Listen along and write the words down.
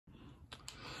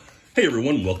Hey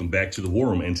everyone, welcome back to the War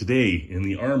Room, and today in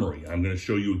the Armory, I'm going to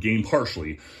show you a game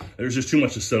partially. There's just too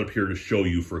much to set up here to show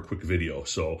you for a quick video,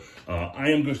 so I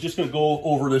am just going to go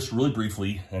over this really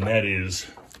briefly, and that is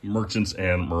Merchants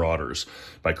and Marauders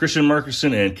by Christian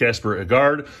Marcuson and Casper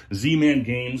Agard, Z-Man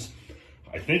Games.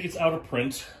 I think it's out of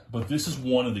print, but this is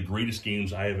one of the greatest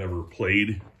games I have ever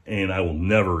played, and I will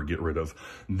never get rid of.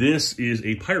 This is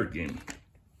a pirate game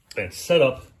that's set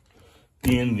up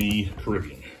in the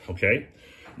Caribbean, okay?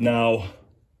 Now,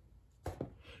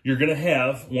 you're going to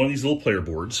have one of these little player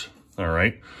boards, all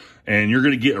right? And you're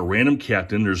going to get a random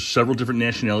captain. There's several different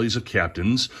nationalities of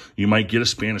captains. You might get a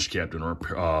Spanish captain or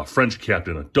a French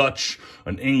captain, a Dutch,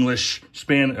 an English,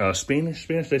 Spanish?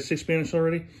 Did I say Spanish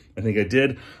already? I think I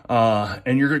did.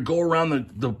 And you're going to go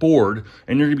around the board,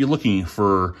 and you're going to be looking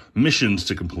for missions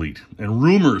to complete and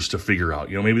rumors to figure out.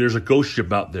 You know, maybe there's a ghost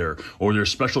ship out there, or there's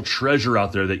special treasure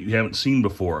out there that you haven't seen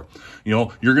before. You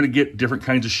know, you're going to get different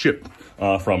kinds of ship,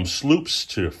 from sloops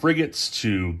to frigates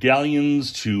to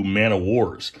galleons to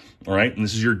man-of-wars. All right, and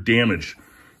this is your damage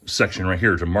section right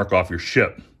here to mark off your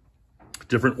ship.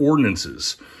 Different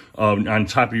ordinances on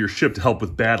top of your ship to help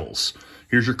with battles.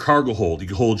 Here's your cargo hold. You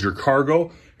can hold your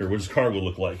cargo. Here, what does cargo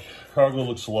look like? Cargo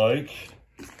looks like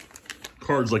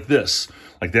cards like this.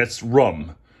 Like that's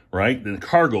rum, right? Then the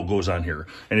cargo goes on here.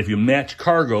 And if you match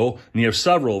cargo and you have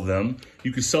several of them,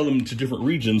 you can sell them to different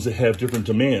regions that have different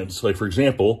demands. Like, for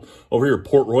example, over here,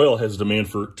 Port Royal has a demand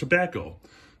for tobacco.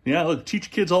 Yeah, look,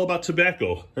 teach kids all about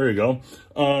tobacco. There you go.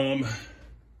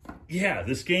 Yeah,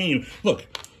 this game, look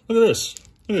at this.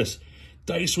 Look at this.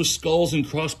 Dice with skulls and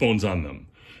crossbones on them.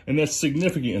 And that's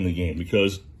significant in the game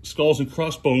because skulls and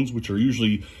crossbones, which are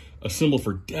usually a symbol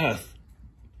for death,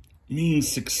 means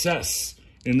success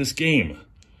in this game.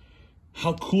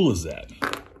 How cool is that?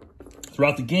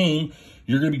 Throughout the game,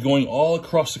 you're going to be going all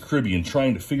across the Caribbean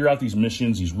trying to figure out these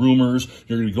missions, these rumors.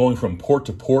 You're going to be going from port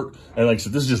to port. And like I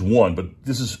said, this is just one, but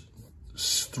this is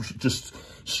just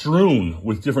strewn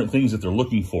with different things that they're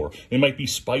looking for. It might be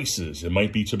spices. It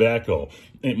might be tobacco.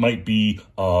 It might be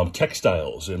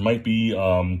textiles. It might be,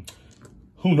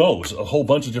 who knows, a whole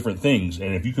bunch of different things.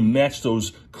 And if you can match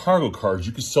those cargo cards,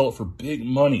 you can sell it for big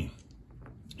money.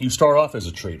 You start off as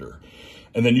a trader,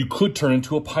 and then you could turn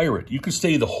into a pirate. You could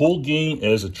stay the whole game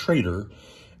as a trader,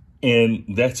 and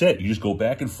that's it. You just go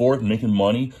back and forth making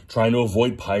money, trying to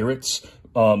avoid pirates.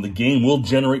 The game will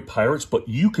generate pirates, but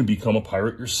you can become a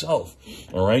pirate yourself,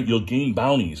 all right? You'll gain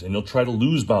bounties, and you'll try to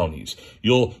lose bounties.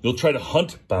 You'll try to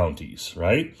hunt bounties,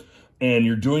 right? And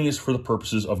you're doing this for the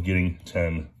purposes of getting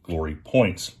 10 glory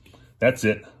points. That's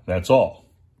it. That's all.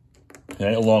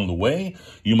 Okay? Along the way,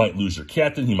 you might lose your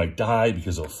captain. He might die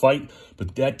because of a fight,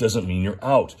 but that doesn't mean you're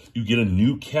out. You get a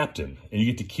new captain, and you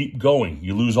get to keep going.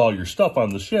 You lose all your stuff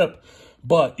on the ship,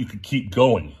 but you could keep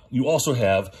going. You also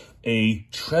have a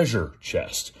treasure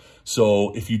chest.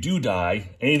 So if you do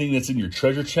die, anything that's in your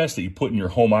treasure chest that you put in your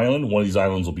home island, one of these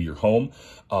islands will be your home,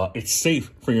 it's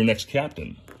safe for your next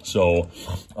captain. So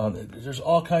there's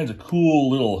all kinds of cool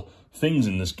little things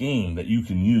in this game that you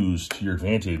can use to your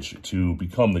advantage to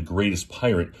become the greatest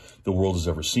pirate the world has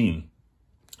ever seen.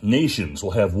 Nations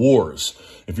will have wars.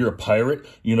 If you're a pirate,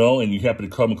 you know, and you happen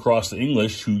to come across the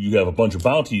English who you have a bunch of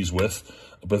bounties with,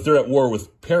 but if they're at war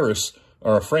with Paris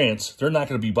or France, they're not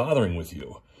going to be bothering with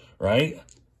you, right?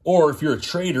 Or if you're a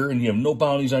trader and you have no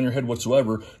bounties on your head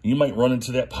whatsoever, you might run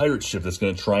into that pirate ship that's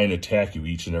going to try and attack you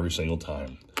each and every single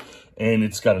time. And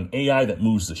it's got an AI that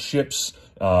moves the ships.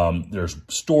 There's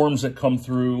storms that come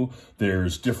through.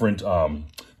 There's different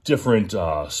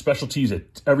specialties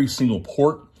at every single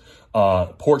port.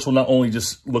 Ports will not only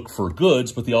just look for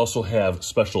goods, but they also have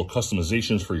special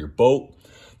customizations for your boat.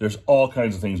 There's all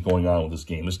kinds of things going on with this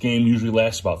game. This game usually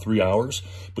lasts about 3 hours,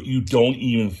 but you don't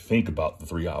even think about the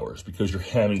 3 hours because you're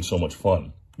having so much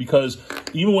fun. Because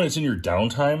even when it's in your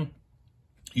downtime,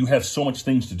 you have so much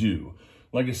things to do.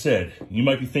 Like I said, you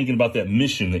might be thinking about that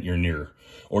mission that you're near,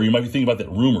 or you might be thinking about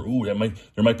that rumor. Ooh,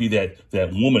 there might be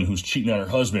that woman who's cheating on her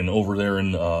husband over there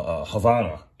in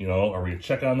Havana. You know, are we gonna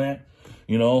check on that?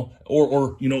 You know,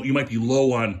 or you know, you might be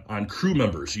low on crew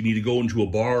members. You need to go into a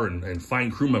bar and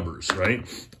find crew members, right?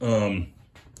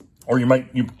 Or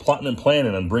you're plotting and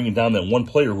planning on bringing down that one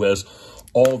player who has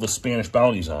all the Spanish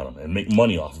bounties on him and make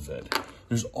money off of it.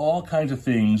 There's all kinds of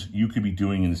things you could be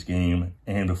doing in this game,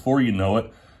 and before you know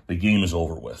it, the game is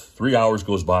over with. 3 hours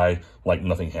goes by like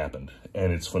nothing happened,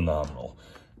 and it's phenomenal.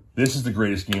 This is the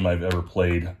greatest game I've ever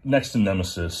played, next to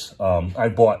Nemesis. I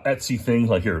bought Etsy things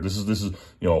like here. This is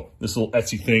you know, this little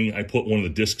Etsy thing. I put one of the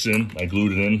discs in. I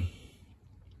glued it in.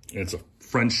 It's a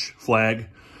French flag,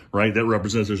 right? That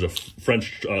represents there's a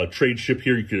French trade ship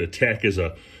here. You could attack as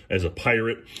a as a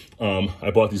pirate.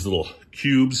 I bought these little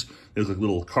cubes. There's like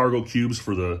little cargo cubes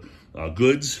for the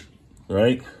goods,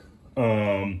 right?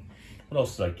 What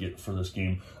else did I get for this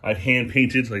game? I've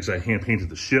hand-painted, like I said, I hand-painted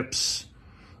the ships.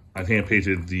 I've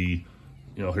hand-painted the,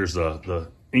 you know, here's the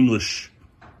English,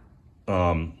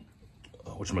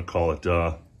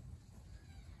 whatchamacallit,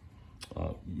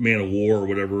 Man of War or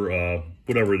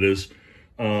whatever it is.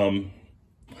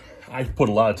 I put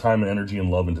a lot of time and energy and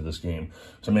love into this game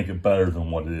to make it better than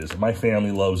what it is. My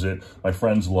family loves it. My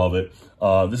friends love it.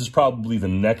 This is probably the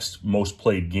next most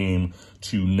played game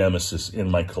to Nemesis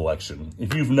in my collection.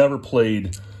 If you've never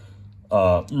played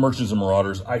Merchants and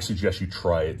Marauders, I suggest you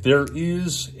try it. There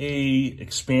is a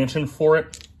expansion for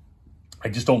it. I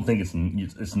just don't think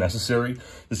it's necessary.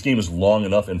 This game is long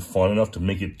enough and fun enough to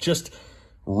make it just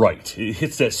right. It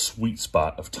hits that sweet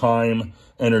spot of time,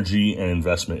 energy, and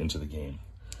investment into the game.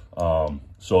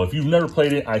 So if you've never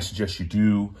played it, I suggest you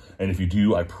do. And if you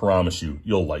do, I promise you,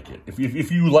 you'll like it.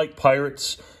 If you like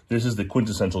pirates, this is the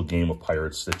quintessential game of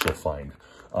pirates that you'll find.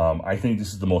 I think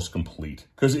this is the most complete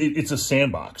because it's a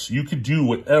sandbox. You could do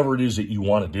whatever it is that you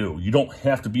want to do. You don't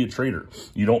have to be a trader.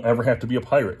 You don't ever have to be a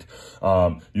pirate.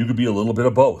 You could be a little bit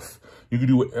of both. You can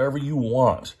do whatever you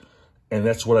want. And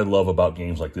that's what I love about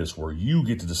games like this, where you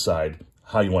get to decide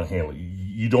how you want to handle it.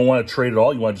 You don't want to trade at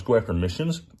all. You want to just go after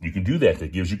missions. You can do that.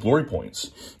 That gives you glory points.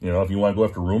 You know, if you want to go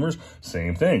after rumors,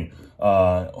 same thing.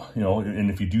 You know, and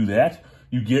if you do that,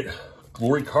 you get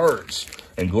glory cards.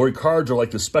 And glory cards are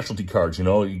like the specialty cards, you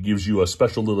know. It gives you a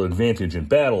special little advantage in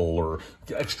battle or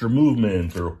extra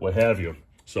movement or what have you.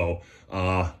 So,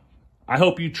 I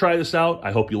hope you try this out.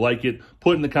 I hope you like it.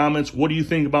 Put in the comments, what do you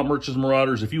think about Merchants and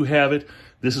Marauders? If you have it,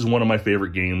 this is one of my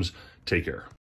favorite games. Take care.